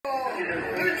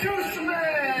The juice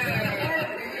man!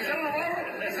 Is that an Aurora?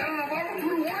 Is that an Aurora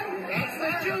 2-1? That's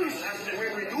the juice! That's the way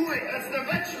we do it. That's the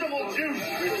vegetable juice.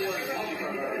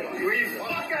 We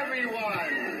fuck everyone.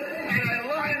 And I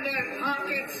line their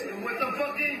pockets with the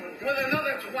bookie with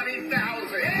another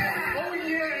 20,000. Yeah. Oh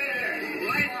yeah!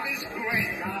 Life is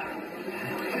great.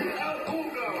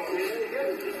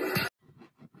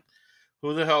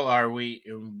 Who the hell are we,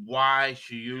 and why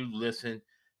should you listen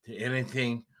to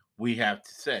anything we have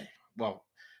to say? Well,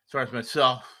 as far as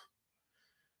myself,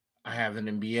 I have an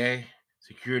MBA,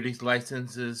 securities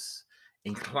licenses,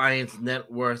 and clients'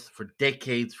 net worth for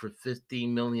decades for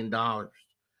 $15 million.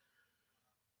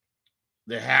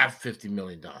 They have $50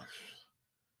 million.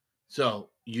 So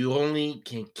you only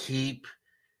can keep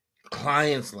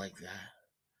clients like that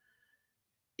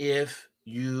if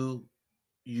you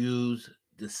use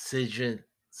decision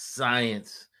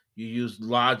science, you use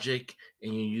logic,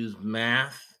 and you use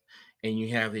math, and you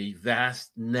have a vast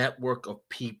network of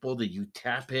people that you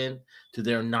tap in to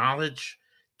their knowledge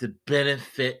to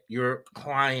benefit your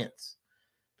clients.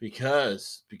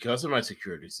 Because of my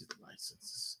securities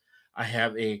licenses, I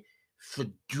have a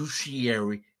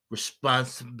fiduciary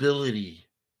responsibility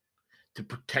to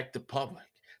protect the public.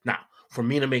 Now, for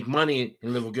me to make money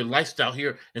and live a good lifestyle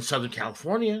here in Southern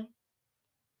California,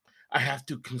 I have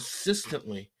to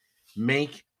consistently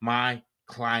make my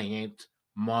client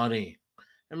money.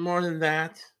 And more than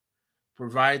that,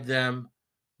 provide them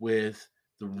with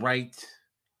the right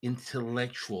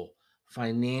intellectual,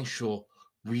 financial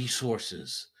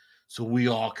resources so we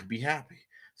all could be happy.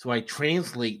 So I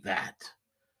translate that,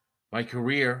 my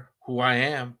career, who I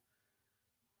am,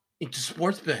 into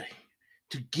sports betting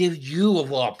to give you,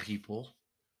 of all people,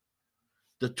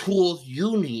 the tools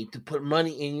you need to put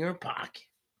money in your pocket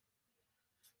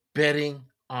betting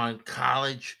on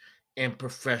college and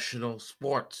professional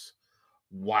sports.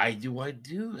 Why do I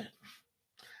do it?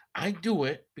 I do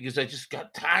it because I just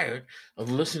got tired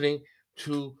of listening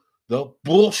to the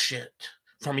bullshit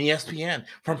from ESPN,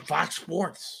 from Fox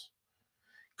Sports.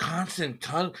 Constant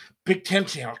ton, Big Ten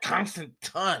channel, constant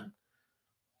ton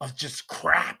of just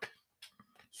crap.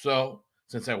 So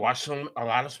since I watch a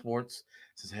lot of sports,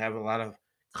 since I have a lot of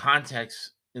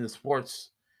contacts in the sports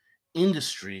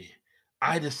industry,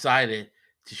 I decided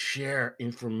to share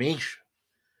information.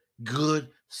 Good,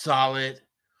 solid.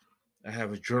 I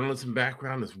have a journalism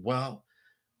background as well.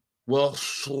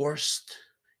 Well-sourced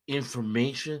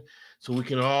information so we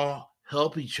can all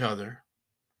help each other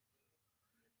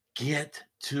get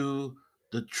to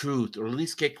the truth, or at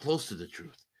least get close to the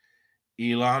truth.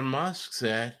 Elon Musk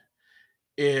said,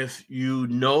 if you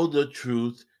know the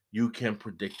truth, you can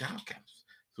predict outcomes.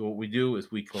 So what we do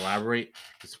is we collaborate.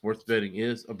 The sports betting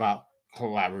is about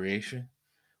collaboration.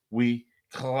 We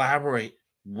collaborate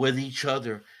with each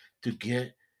other to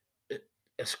get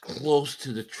as close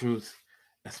to the truth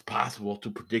as possible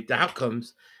to predict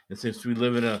outcomes. And since we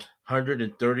live in a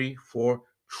 $134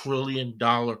 trillion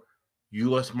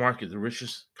U.S. market, the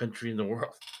richest country in the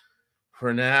world,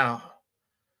 for now,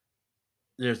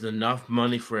 there's enough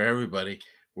money for everybody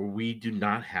where we do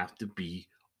not have to be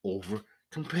over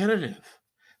competitive.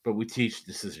 But we teach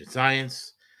decision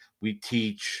science. We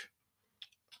teach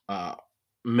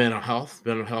mental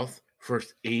health,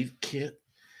 first aid kit.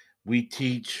 We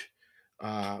teach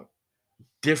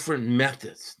different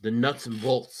methods, the nuts and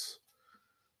bolts,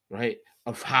 right,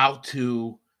 of how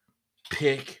to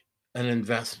pick an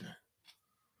investment,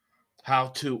 how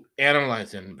to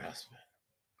analyze an investment,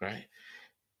 right?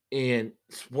 And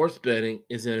sports betting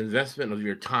is an investment of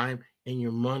your time and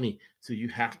your money. So you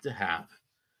have to have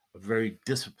a very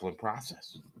disciplined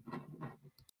process.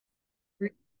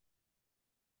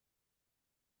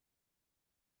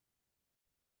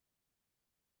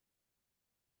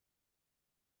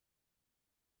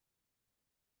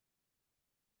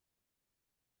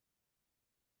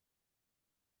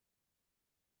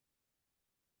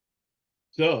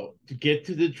 So to get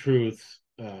to the truth,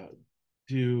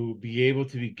 to be able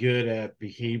to be good at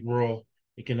behavioral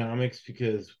economics,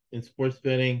 because in sports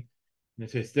betting, and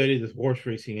as I study the horse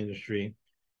racing industry,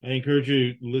 I encourage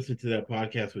you to listen to that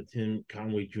podcast with Tim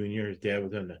Conway Jr. His dad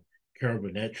was on the Carol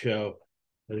Burnett show,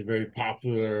 a very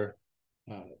popular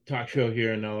talk show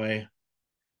here in LA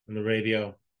on the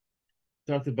radio.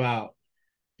 Talked about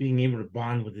being able to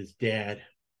bond with his dad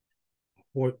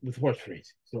with horse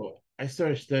racing. So I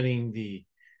started studying the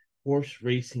horse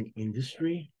racing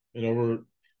industry in order to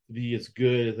be as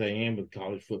good as I am with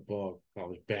college football,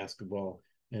 college basketball,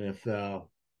 NFL,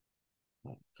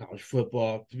 college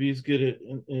football, to be as good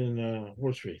in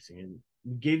horse racing. And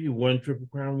we gave you one Triple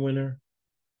Crown winner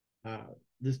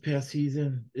this past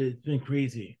season. It's been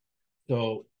crazy.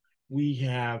 So we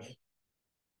have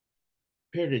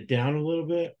pared it down a little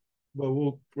bit, but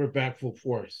we're back full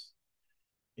force.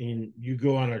 And you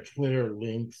go on our Twitter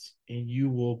links, and you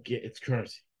will get its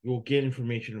currency. You will get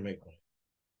information to make money.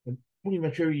 And pretty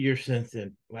much every year since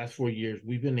then, last 4 years,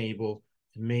 we've been able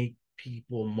to make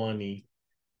people money.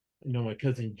 You know, my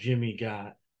cousin Jimmy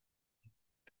got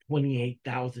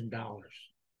 $28,000.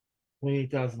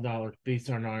 $28,000 based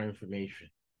on our information.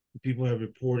 People have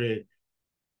reported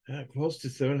close to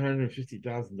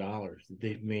 $750,000 that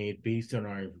they've made based on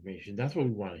our information. That's what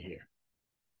we want to hear.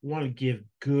 We want to give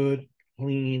good,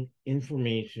 clean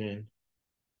information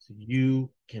so you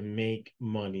can make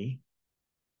money.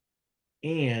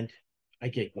 And I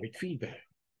get great feedback.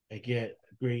 I get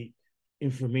great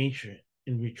information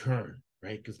in return,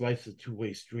 right? Because life's a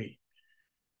two-way street.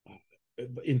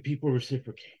 And people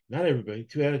reciprocate. Not everybody.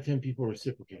 2 out of 10 people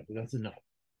reciprocate, but that's enough.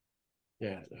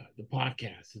 Yeah, the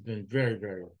podcast has been very,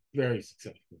 very, very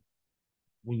successful.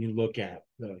 When you look at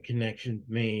the connections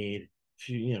made,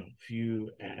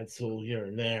 few ads sold here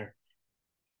and there,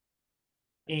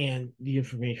 and the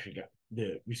information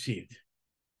received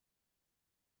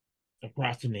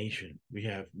across the nation. We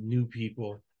have new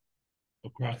people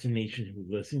across the nation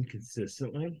who listen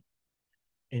consistently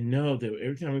and know that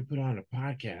every time we put on a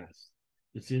podcast,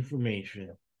 this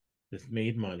information that's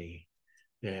made money,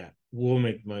 that will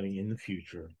make money in the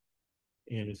future.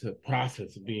 And it's a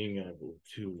process of being able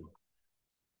to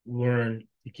learn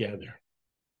together.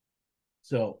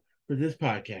 So for this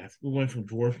podcast, we went from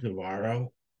Dwarf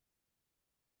Navarro.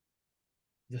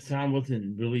 The sound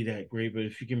wasn't really that great, but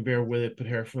if you can bear with it, put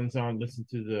headphones on, listen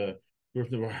to the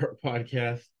Dwarf Navarro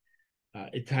podcast.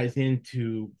 It ties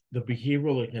into the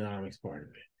behavioral economics part of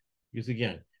it. Because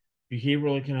again,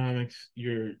 behavioral economics,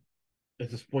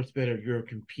 as a sports bettor, you're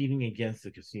competing against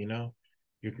the casino.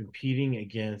 You're competing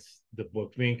against the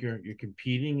bookmaker. You're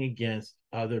competing against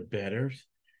other bettors.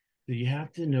 So you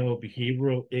have to know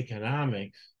behavioral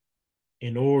economics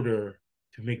in order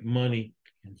to make money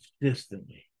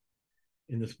consistently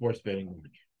in the sports betting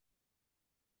market.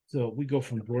 So we go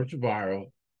from George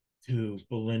Navarro to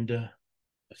Belinda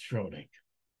Stronach.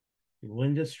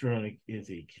 Belinda Stronach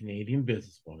is a Canadian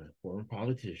businesswoman, former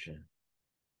politician.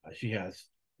 She has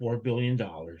 $4 billion.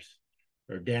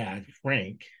 Her dad,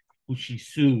 Frank, who she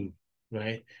sued,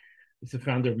 right, is the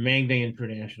founder of Magna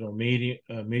International,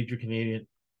 major Canadian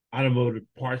automotive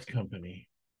parts company.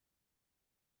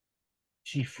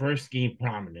 She first gained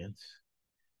prominence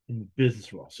in the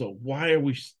business world. So why are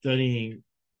we studying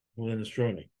Belinda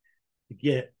Stronach? To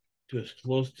get to as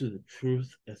close to the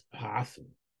truth as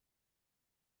possible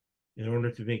in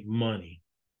order to make money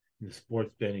in the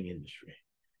sports betting industry.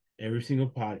 Every single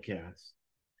podcast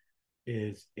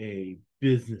is a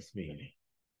business meeting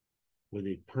with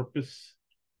a purpose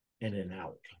and an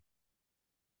outcome.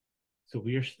 So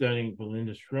we are studying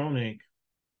Belinda Stronach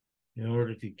in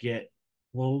order to get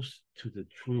close to the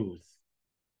truth,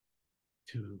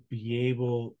 to be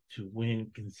able to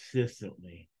win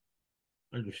consistently,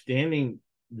 understanding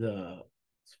the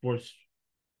sports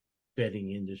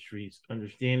betting industries,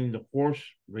 understanding the horse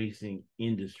racing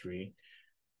industry,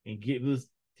 and give us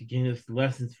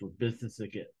lessons for business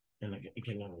and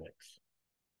economics,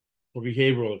 for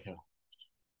behavioral economics.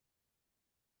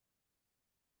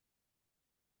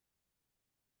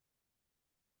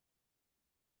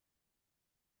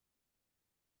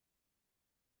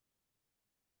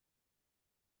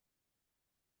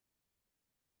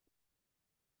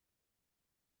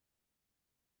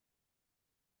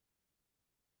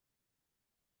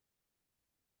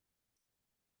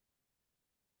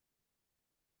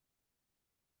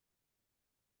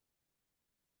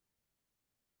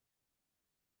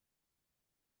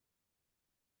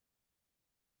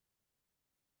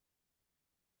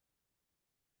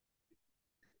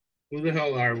 Who the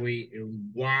hell are we,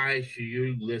 and why should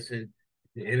you listen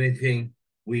to anything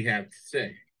we have to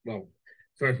say? Well,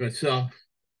 first, myself,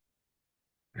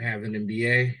 I have an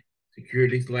MBA,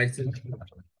 securities license,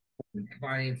 and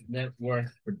clients' net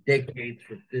worth for decades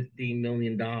for $15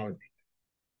 million.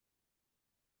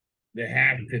 They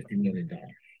have $50 million.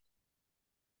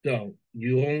 So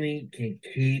you only can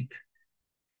keep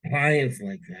clients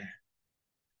like that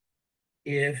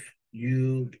if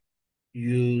you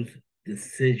use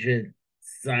decision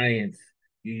science,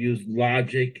 you use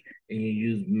logic, and you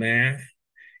use math,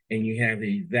 and you have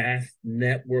a vast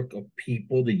network of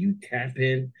people that you tap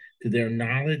in to their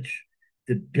knowledge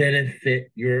to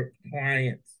benefit your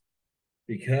clients.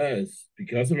 Because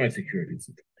of my securities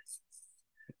license,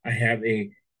 I have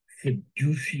a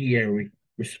fiduciary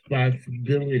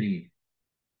responsibility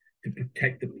to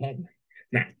protect the public.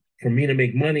 Now, for me to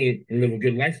make money and live a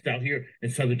good lifestyle here in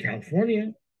Southern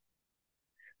California,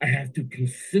 I have to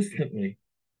consistently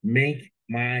make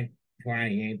my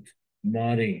client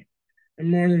money. And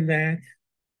more than that,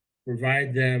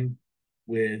 provide them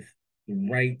with the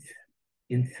right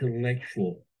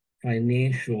intellectual,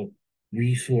 financial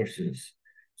resources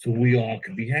so we all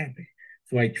can be happy.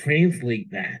 So I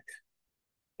translate that,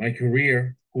 my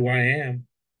career, who I am,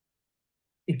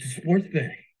 into sports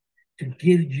betting to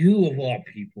give you, of all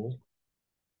people,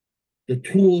 the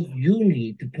tools you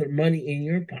need to put money in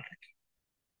your pocket.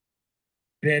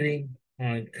 Betting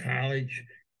on college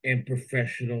and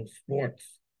professional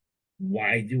sports.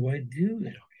 Why do I do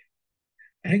that?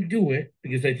 I do it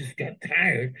because I just got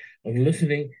tired of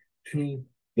listening to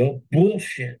the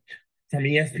bullshit from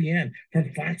ESPN,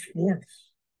 from Fox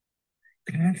Sports.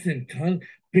 Constant ton,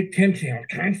 Big Ten channel,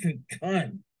 constant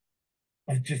ton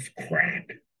of just crap.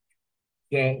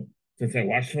 So since I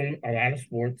watch a lot of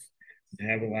sports, since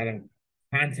I have a lot of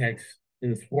context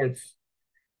in the sports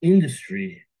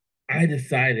industry, I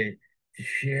decided to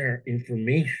share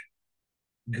information,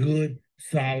 good,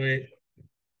 solid.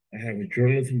 I have a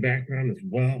journalism background as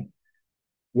well,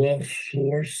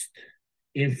 well-sourced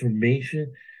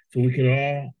information, so we can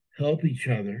all help each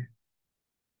other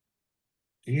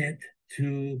get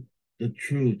to the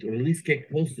truth, or at least get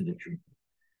close to the truth.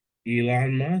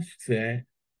 Elon Musk said,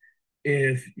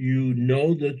 if you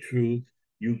know the truth,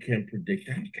 you can predict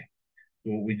outcomes.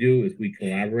 So what we do is we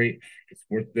collaborate.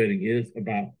 Sports betting is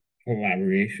about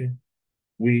collaboration.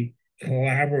 We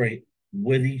collaborate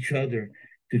with each other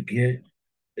to get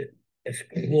as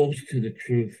close to the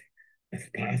truth as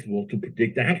possible to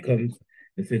predict outcomes.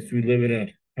 And since we live in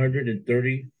a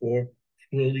 $134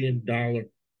 trillion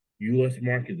U.S.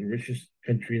 market, the richest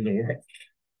country in the world,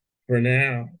 for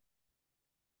now,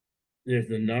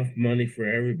 there's enough money for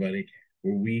everybody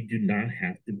where we do not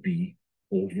have to be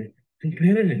over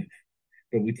competitive.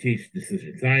 But we teach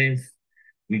decision science.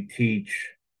 We teach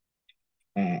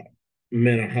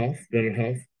mental health,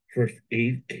 first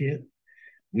aid kit.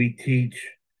 We teach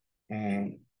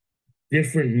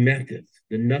different methods,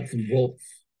 the nuts and bolts,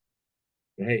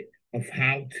 right, of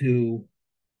how to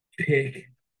pick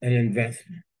an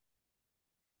investment,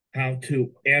 how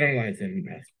to analyze an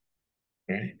investment,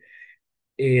 right?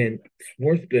 And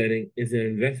sports betting is an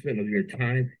investment of your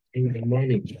time and your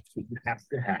money. You have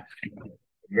to have a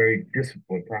very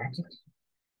disciplined process.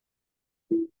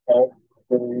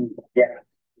 Yeah,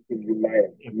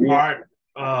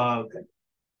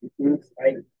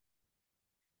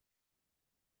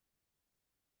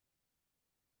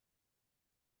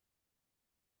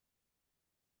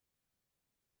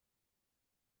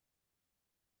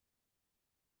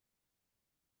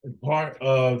 Part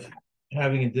of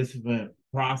having a disciplined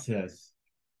process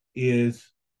is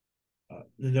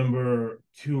the number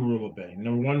 2 rule of betting.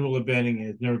 Number 1 rule of betting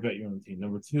is never bet your own team.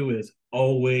 Number 2 is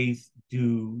always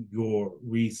do your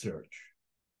research.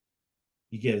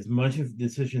 You get as much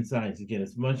decision science, you get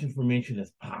as much information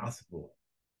as possible.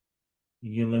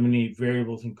 You eliminate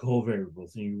variables and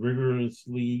covariables, and you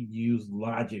rigorously use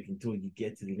logic until you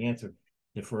get to the answer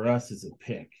that for us is a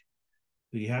pick.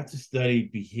 So you have to study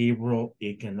behavioral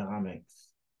economics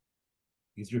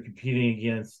because you're competing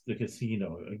against the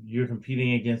casino, you're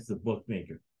competing against the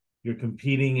bookmaker, you're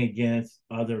competing against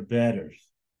other bettors.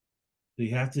 So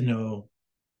you have to know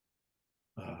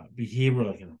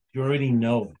behavioral economics. You already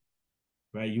know it,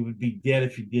 right? You would be dead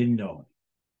if you didn't know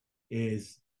it.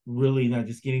 Is really not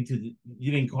just getting to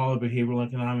you didn't call it behavioral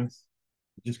economics,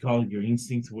 just call it your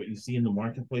instincts, what you see in the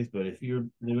marketplace. But if you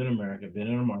live in America, been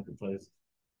in a marketplace,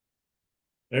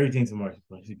 everything's a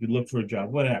marketplace. If you look for a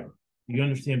job, whatever, you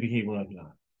understand behavioral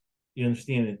economics. You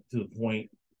understand it to the point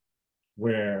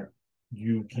where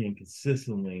you can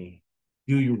consistently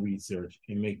do your research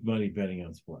and make money betting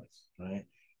on sports, right?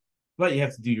 But you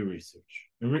have to do your research.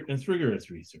 And it's rigorous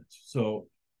research. So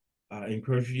I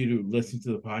encourage you to listen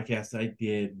to the podcast I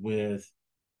did with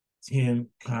Tim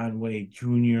Conway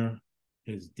Jr.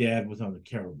 His dad was on the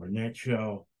Carol Burnett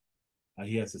show.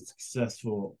 He has a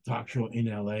successful talk show in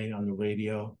LA on the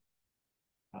radio.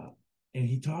 And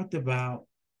he talked about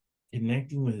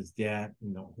connecting with his dad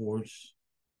in the horse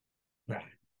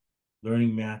track,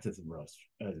 learning math at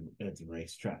the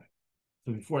racetrack.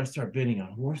 So before I start betting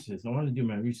on horses, I want to do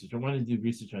my research. I want to do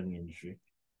research on the industry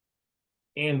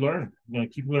and learn.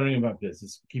 Keep learning about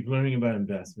business, keep learning about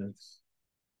investments,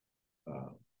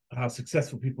 how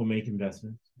successful people make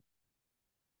investments.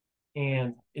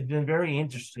 And it's been very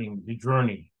interesting, the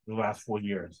journey the last 4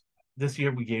 years. This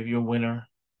year, we gave you a winner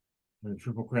in the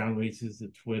Triple Crown races, the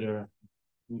Twitter.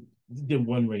 We did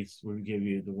one race where we gave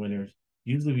you the winners.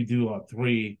 Usually we do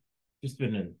 3. Just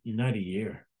been a nutty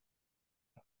year.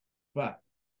 But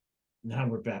now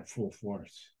we're back full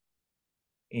force.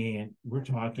 And we're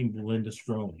talking Belinda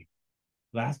Stronach.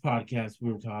 Last podcast,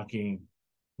 we were talking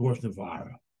North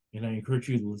Navarro. And I encourage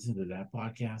you to listen to that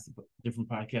podcast, different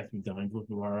podcasts we've done in North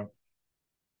Navarro.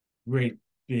 Great,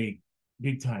 big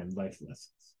time life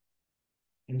lessons.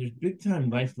 And there's big time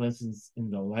life lessons in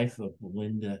the life of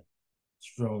Belinda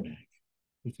Stronach,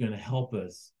 who's going to help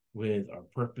us with our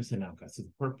purpose and outcome. So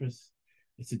the purpose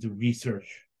is to do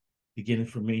research, to get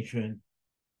information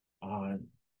on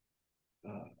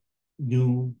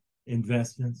new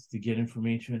investments, to get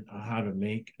information on how to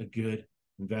make a good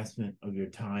investment of your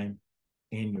time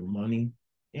and your money,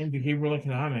 and behavioral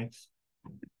economics.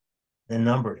 The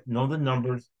numbers, know the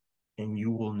numbers, and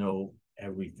you will know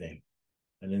everything.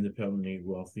 An independently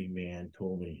wealthy man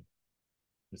told me,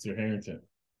 Mr. Harrington,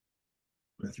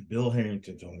 Mr. Bill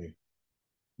Harrington told me,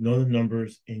 know the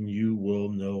numbers and you will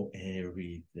know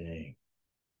everything.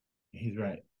 He's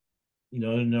right.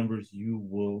 Know the numbers, you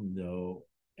will know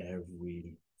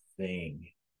everything.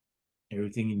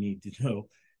 Everything you need to know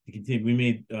to continue. We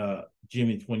made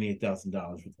Jimmy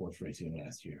 $28,000 with horse racing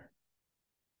last year,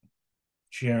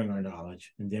 sharing our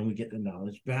knowledge, and then we get the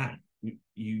knowledge back.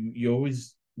 You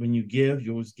always, when you give,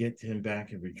 you always get 10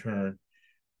 back in return.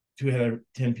 2 out of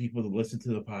 10 people that listen to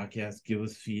the podcast give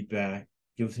us feedback,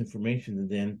 give us information, and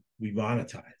then we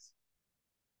monetize.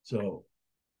 So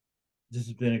this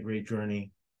has been a great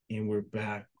journey, and we're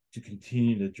back to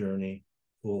continue the journey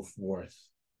full force.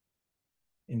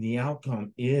 And the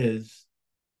outcome is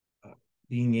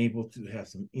being able to have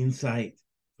some insight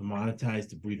to monetize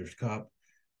the Breeders' Cup,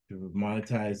 to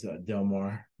monetize Del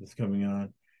Mar that's coming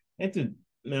on, and to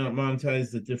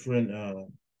monetize the different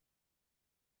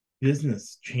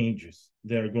business changes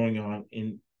that are going on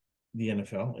in the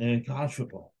NFL and in college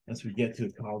football as we get to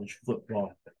college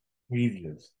football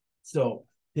previews. So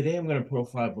today I'm going to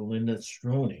profile Belinda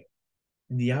Stronach,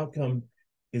 and the outcome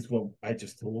is what I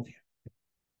just told you.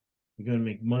 We're going to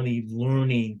make money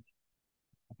learning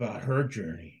about her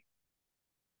journey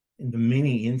and the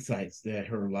many insights that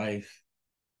her life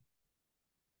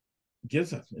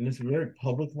gives us. And it's a very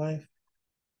public life,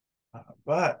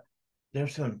 but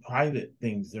there's some private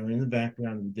things that are in the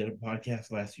background. We did a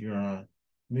podcast last year on,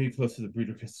 maybe close to the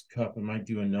Breeders' Cup. I might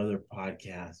do another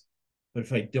podcast, but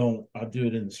if I don't, I'll do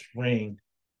it in the spring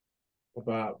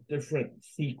about different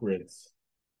secrets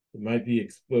that might be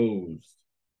exposed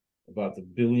about the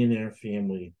billionaire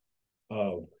family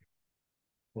of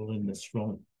Belinda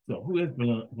Stronach. So who is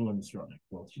Belinda Stronach?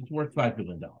 Well, she's worth $5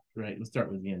 billion, right? Let's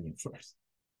start with the ending first.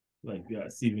 Like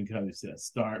Stephen Covey says,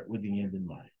 start with the end in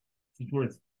mind. She's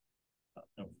worth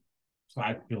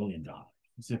 $5 billion.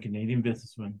 She's a Canadian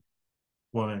businesswoman,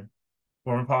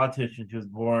 born politician. She was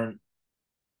born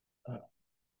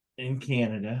in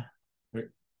Canada.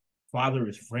 Her father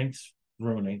is Frank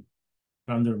Stronach,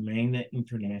 founder of Magna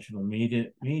International,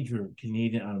 major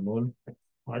Canadian automotive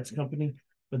parts company.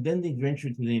 But then they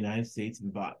ventured to the United States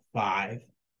and bought 5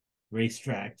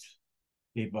 racetracks.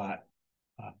 They bought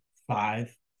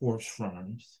 5 horse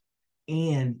farms,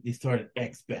 and they started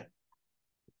XBet.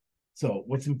 So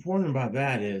what's important about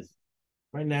that is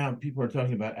right now people are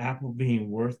talking about Apple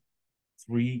being worth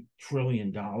 $3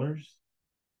 trillion. And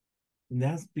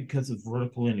that's because of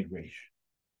vertical integration.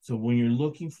 So when you're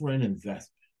looking for an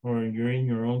investment or you're in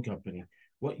your own company,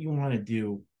 what you want to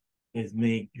do is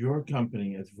make your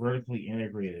company as vertically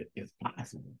integrated as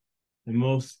possible. And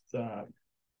most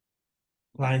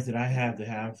clients that I have that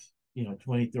have,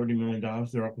 $20, $30 million,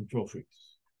 they're all control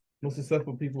freaks. Most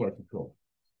successful people are control.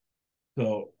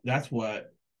 So that's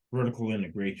what vertical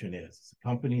integration is. It's a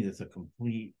company that's a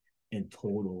complete and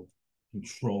total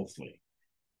control freak.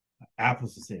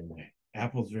 Apple's the same way.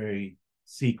 Apple's very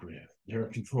secretive. They're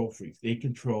control freaks. They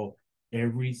control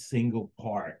every single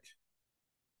part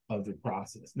of the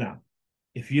process. Now,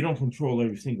 if you don't control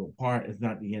every single part, it's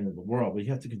not the end of the world, but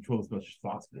you have to control as much as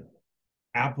possible.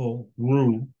 Apple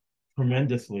grew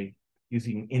tremendously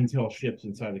using Intel chips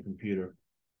inside the computer,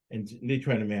 and they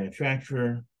try to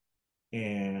manufacture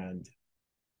and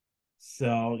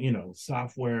sell,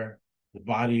 software, the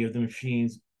body of the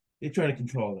machines. They try to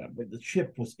control that, but the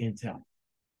chip was Intel.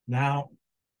 Now,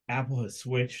 Apple has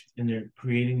switched and they're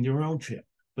creating their own chip,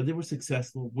 but they were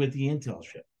successful with the Intel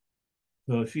chip.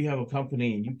 So if you have a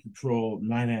company and you control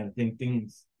 9 out of 10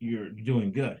 things, you're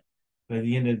doing good. But at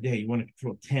the end of the day, you want to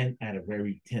control 10 out of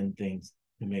every 10 things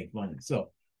to make money.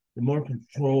 So the more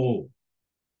control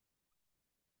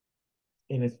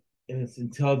and it's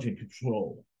intelligent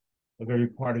control of every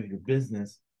part of your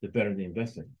business, the better the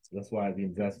investment. So that's why the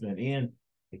investment in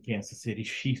the Kansas City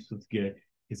Chiefs was good,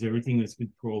 because everything was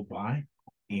controlled by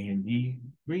Andy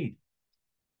Reid.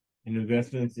 And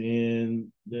investments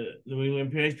in the New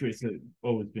England Patriots have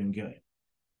always been good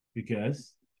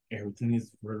because everything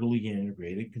is vertically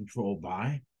integrated, controlled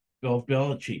by Bill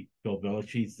Belichick. Bill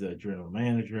Belichick's the general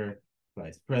manager,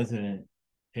 vice president,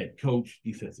 head coach,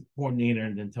 defensive coordinator,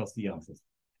 and then tells the office.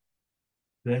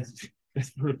 That's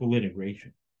vertical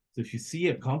integration. So if you see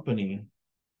a company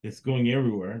that's going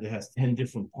everywhere, that has 10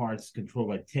 different parts controlled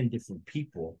by 10 different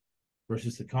people,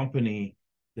 versus a company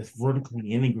that's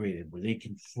vertically integrated, where they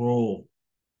control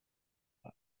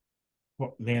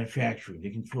manufacturing, they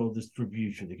control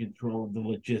distribution, they control the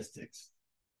logistics,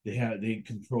 they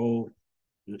control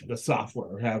the software,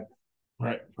 or have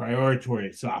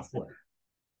priority software.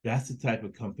 That's the type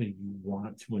of company you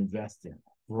want to invest in,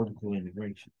 vertical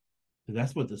integration. So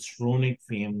that's what the Stronach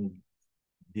family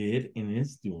did and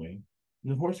is doing in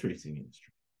the horse racing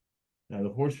industry. Now, the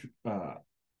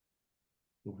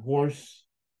horse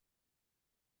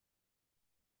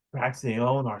tracks they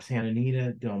own are Santa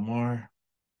Anita, Del Mar.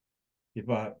 They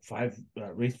bought 5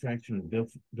 racetracks from the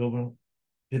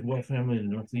Bidwell family in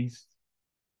the Northeast.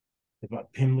 They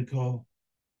bought Pemlico.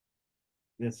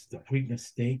 That's the Preakness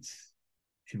Stakes.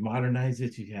 She modernized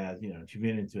it. She has, she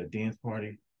made it into a dance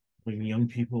party, bringing young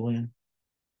people in.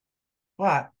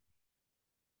 But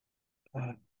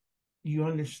you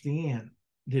understand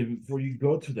that before you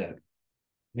go to that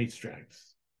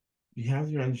racetracks, you have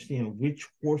to understand which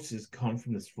horses come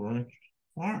from the Stronach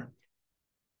farm,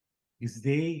 because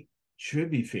they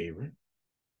should be favorite.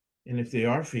 And if they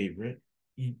are favorite,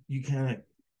 you kind of,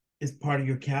 it's part of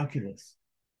your calculus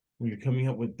when you're coming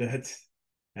up with bets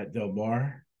at Del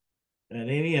Mar, at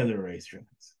any other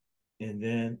racetracks. And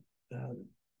then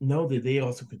know that they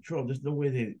also control. There's no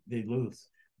way they lose.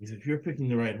 Because if you're picking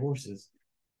the right horses,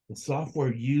 the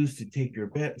software used to take your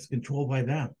bet is controlled by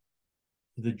them.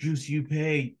 So the juice you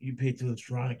pay to the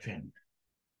Stronach family.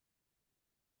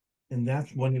 And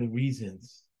that's one of the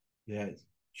reasons that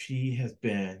she has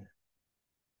been,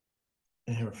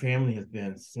 and her family has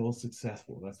been, so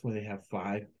successful. That's why they have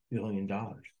 $5 billion.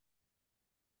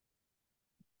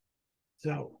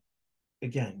 So,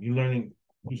 again, you're learning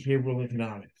behavioral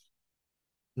economics.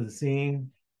 So the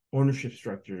same ownership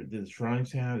structure that the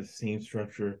Stronachs have is the same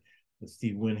structure that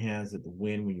Steve Wynn has at the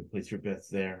Wynn when you place your bets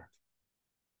there.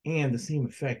 And the same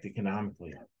effect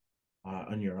economically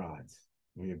on your odds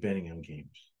when you're betting on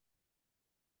games.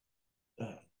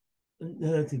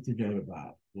 Another thing to note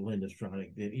about Belinda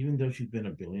Stronach, that even though she's been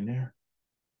a billionaire,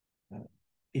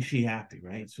 is she happy,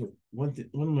 right? So one thing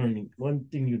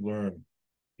you learn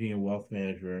being a wealth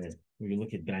manager, and when you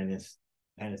look at dynasty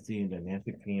and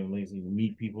dynastic families, and you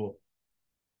meet people,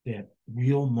 that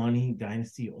real money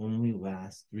dynasty only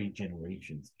lasts 3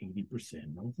 generations,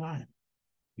 80% of the time.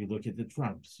 You look at the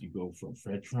Trumps, you go from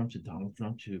Fred Trump to Donald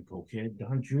Trump to cokehead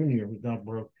Don Jr., who's not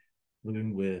broke,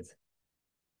 living with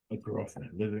a girlfriend,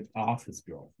 living off his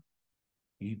girlfriend.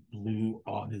 He blew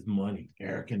all his money.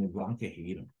 Eric and Ivanka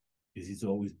hate him because he's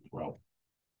always broke.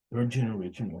 Third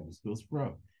generation always goes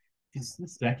broke. It's the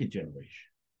second generation.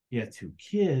 He had 2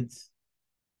 kids.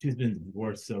 She's been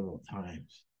divorced several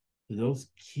times. So those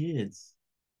kids,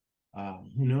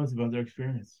 who knows about their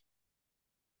experience?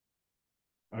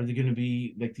 Are they going to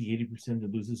be like the 80%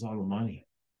 that loses all the money?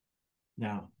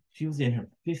 Now, she was in her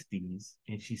 50s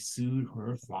and she sued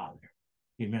her father. Can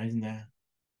you imagine that?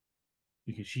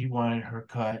 Because she wanted her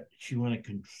cut. She wanted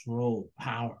control,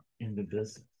 power in the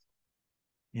business.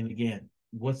 And again,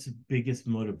 what's the biggest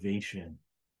motivation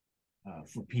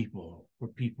for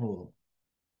people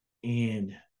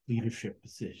in leadership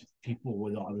positions, people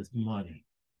with all this money?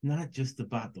 Not just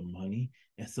about the money,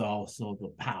 it's also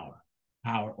the power.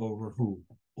 Power over who?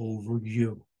 Over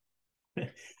you.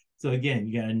 So again,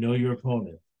 you got to know your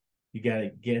opponent. You got to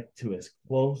get to as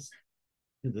close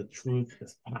to the truth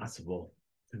as possible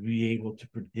to be able to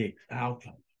predict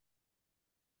outcomes,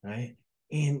 right?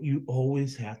 And you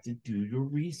always have to do your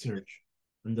research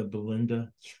on the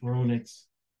Belinda Stronachs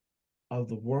of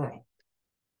the world.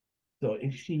 So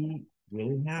is she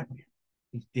really happy?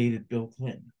 He's dated Bill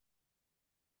Clinton,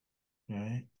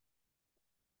 right?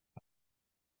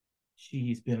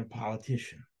 She's been a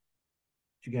politician.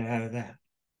 She got out of that.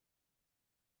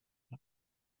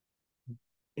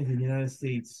 In the United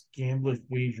States, gamblers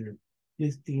wager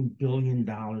 $15 billion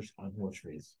on horse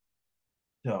races.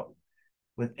 So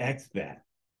with XBet,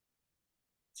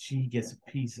 she gets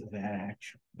a piece of that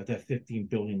action, of that $15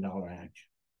 billion action.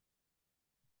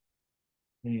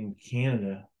 In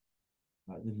Canada,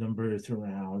 the number is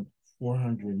around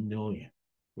 400 million,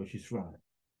 where she's from.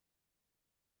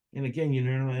 And again, you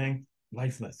know,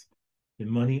 life lesson. The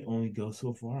money only goes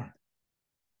so far.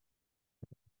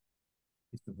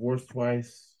 She's divorced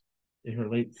twice, in her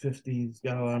late 50s,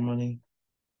 got a lot of money.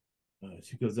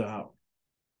 She goes out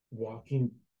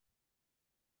walking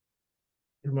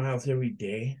miles every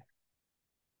day.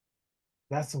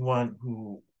 That's the one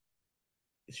who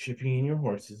is shipping in your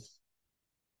horses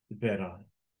to bet on,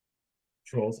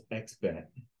 controls XBet,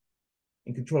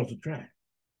 and controls the track.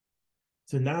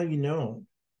 So now you know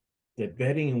that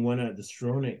betting in one of the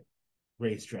Stronach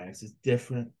racetracks is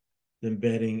different than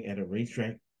betting at a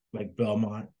racetrack like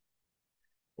Belmont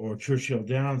or Churchill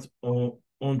Downs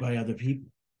owned by other people.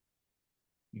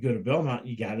 You go to Belmont,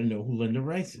 you got to know who Linda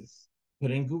Rice is.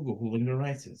 Put in Google who Linda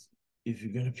Rice is if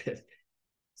you're going to bet.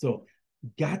 So you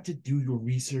got to do your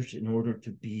research in order to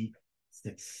be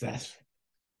successful.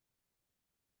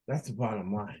 That's the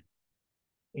bottom line.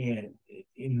 And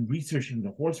in researching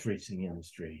the horse racing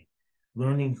industry,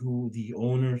 learning who the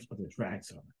owners of the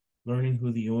tracks are, learning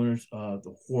who the owners of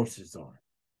the horses are,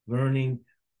 learning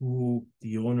who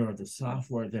the owner of the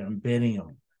software that I'm betting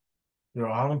on. They're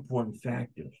all important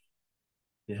factors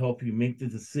to help you make the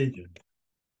decision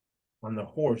on the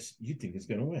horse you think is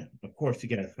going to win. Of course, you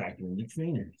got to factor in the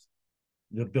trainers,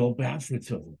 the Bill Bafferts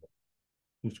of the world,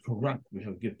 who's corrupt. We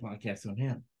have a good podcast on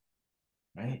him,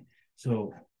 right?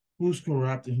 So who's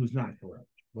corrupt and who's not corrupt?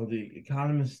 Well, the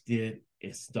economists did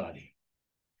a study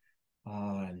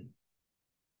on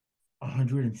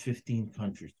 115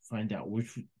 countries to find out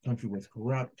which country was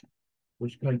corrupt,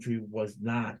 which country was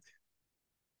not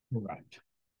corrupt.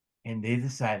 And they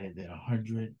decided that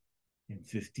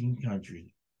 115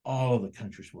 countries, all of the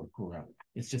countries were corrupt.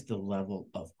 It's just the level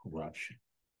of corruption.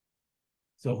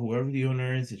 So whoever the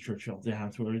owner is at Churchill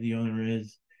Downs, whoever the owner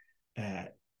is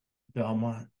at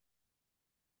Belmont,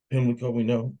 Pemlico, we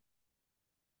know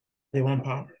they want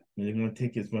power. And they want to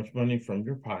take as much money from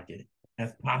your pocket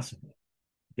as possible.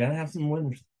 You gotta have some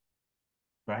winners,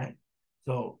 right?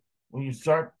 So when you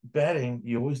start betting,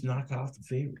 you always knock off the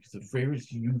favorites. The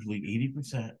favorites usually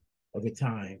 80% of the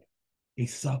time a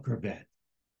sucker bet,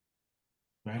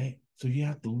 right? So you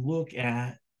have to look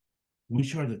at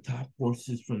which are the top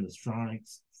horses from the Stronach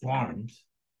farms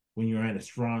when you're at a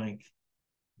Stronach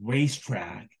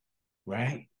racetrack,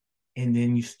 right? And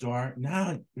then you start,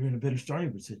 now you're in a better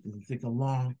starting position to think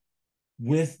along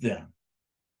with them.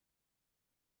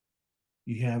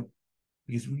 You have,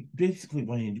 because basically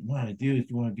what you want to do is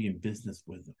you want to be in business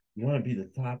with them. You want to be the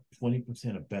top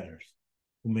 20% of bettors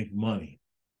who make money,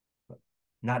 but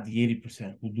not the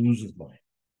 80% who loses money.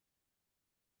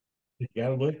 You got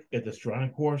to look at the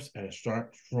Stronach horse at a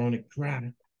Stronach track.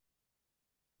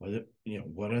 Whether,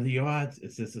 what are the odds?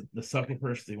 Is this the sucker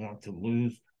horse they want to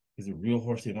lose? Is the real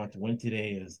horse they want to win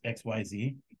today is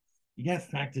XYZ? You got to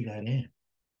factor that in.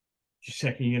 Your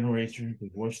second generation,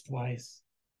 divorced twice,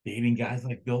 dating guys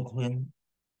like Bill Clinton.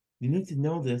 You need to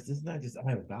know this. This is not just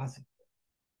idle gossip.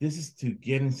 This is to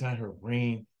get inside her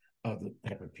brain of the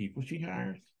type of people she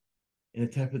hires and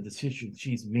the type of decisions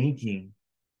she's making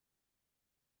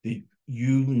that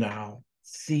you now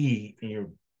see in your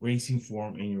racing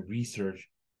form and your research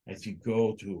as you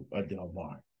go to a Del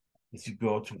Mar, as you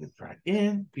go to the track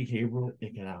in behavioral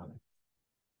economics,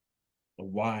 of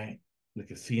why the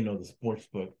casino, the sports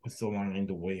book puts the line in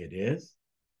the way it is,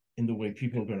 and the way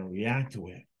people are going to react to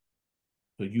it.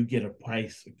 So you get a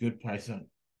good price on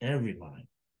every line,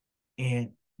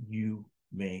 and you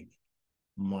make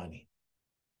money.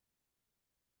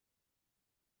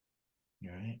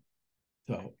 All right.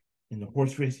 So in the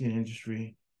horse racing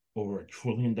industry, over $1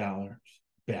 trillion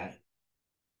bet.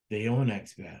 They own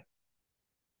XBet.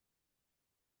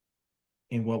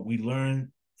 And what we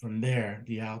learn from there,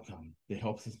 the outcome that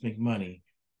helps us make money,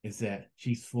 is that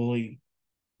she's fully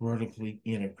vertically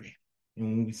integrated. And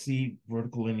when we see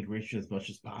vertical integration as much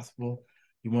as possible,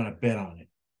 you want to bet on it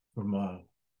from a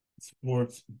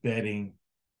sports betting,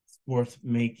 sports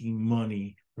making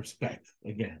money perspective.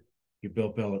 Again, your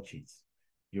Bill Belichick's,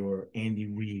 your Andy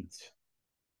Reid's,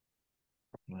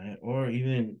 right? Or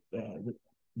even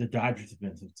the Dodgers have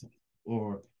been successful,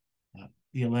 or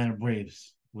the Atlanta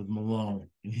Braves with Malone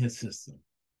and his system,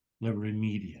 Liberty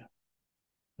Media,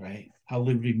 right? How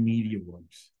Liberty Media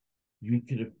works. You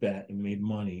could have bet and made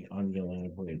money on the Atlanta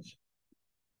Braves.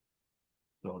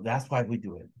 So that's why we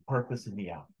do it. The purpose and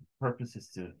the outcome. The purpose is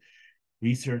to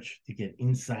research, to get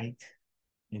insight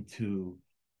into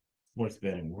sports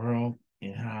betting world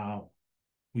and how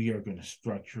we are going to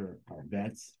structure our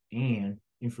bets and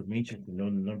information to know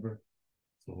the number,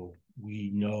 so we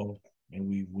know and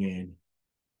we win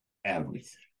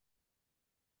everything.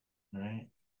 All right.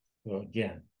 So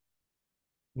again,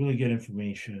 really good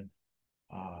information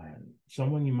on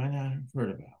someone you might not have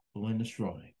heard about, Belinda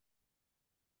Stronach.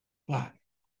 But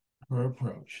her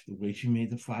approach, the way she made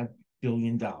the $5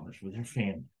 billion with her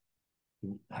family,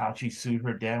 how she sued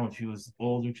her dad when she was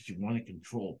older because she wanted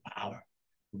control, power.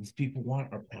 Because people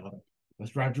want our power.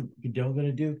 What's Roger Goodell going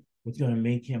to do? what's going to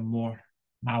make him more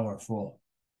powerful.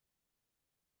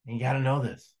 And you got to know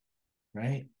this,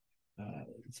 right?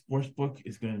 Sportsbook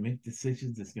is going to make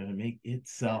decisions. It's going to make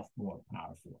itself more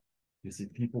powerful. You see,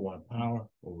 people want power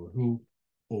over who?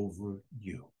 Over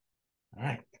you. All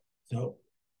right. So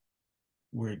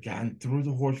we're gotten through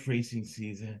the horse racing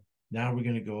season. Now we're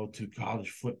going to go to college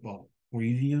football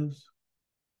previews.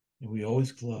 And we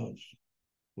always close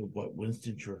with what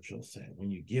Winston Churchill said. When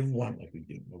you give one, like we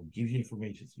do, we'll give you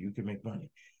information so you can make money.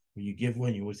 When you give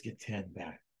one, you always get 10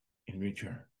 back in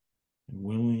return. And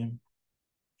William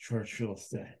Churchill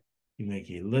said, you make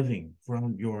a living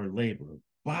from your labor,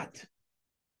 but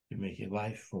you make a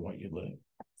life from what you live,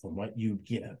 from what you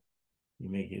give. You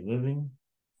make a living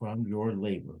from your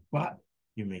labor, but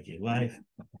you make a life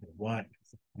from what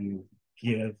you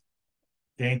give.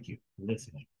 Thank you for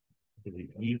listening to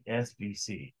the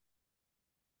USBC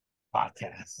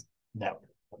Podcast Network.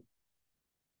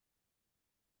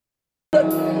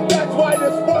 That's why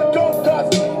this sport don't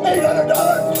cost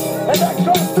 $800 and that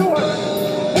costs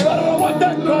 $200. If I don't know what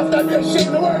that costs, I'd be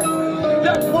ashamed to work.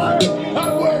 That's why I'm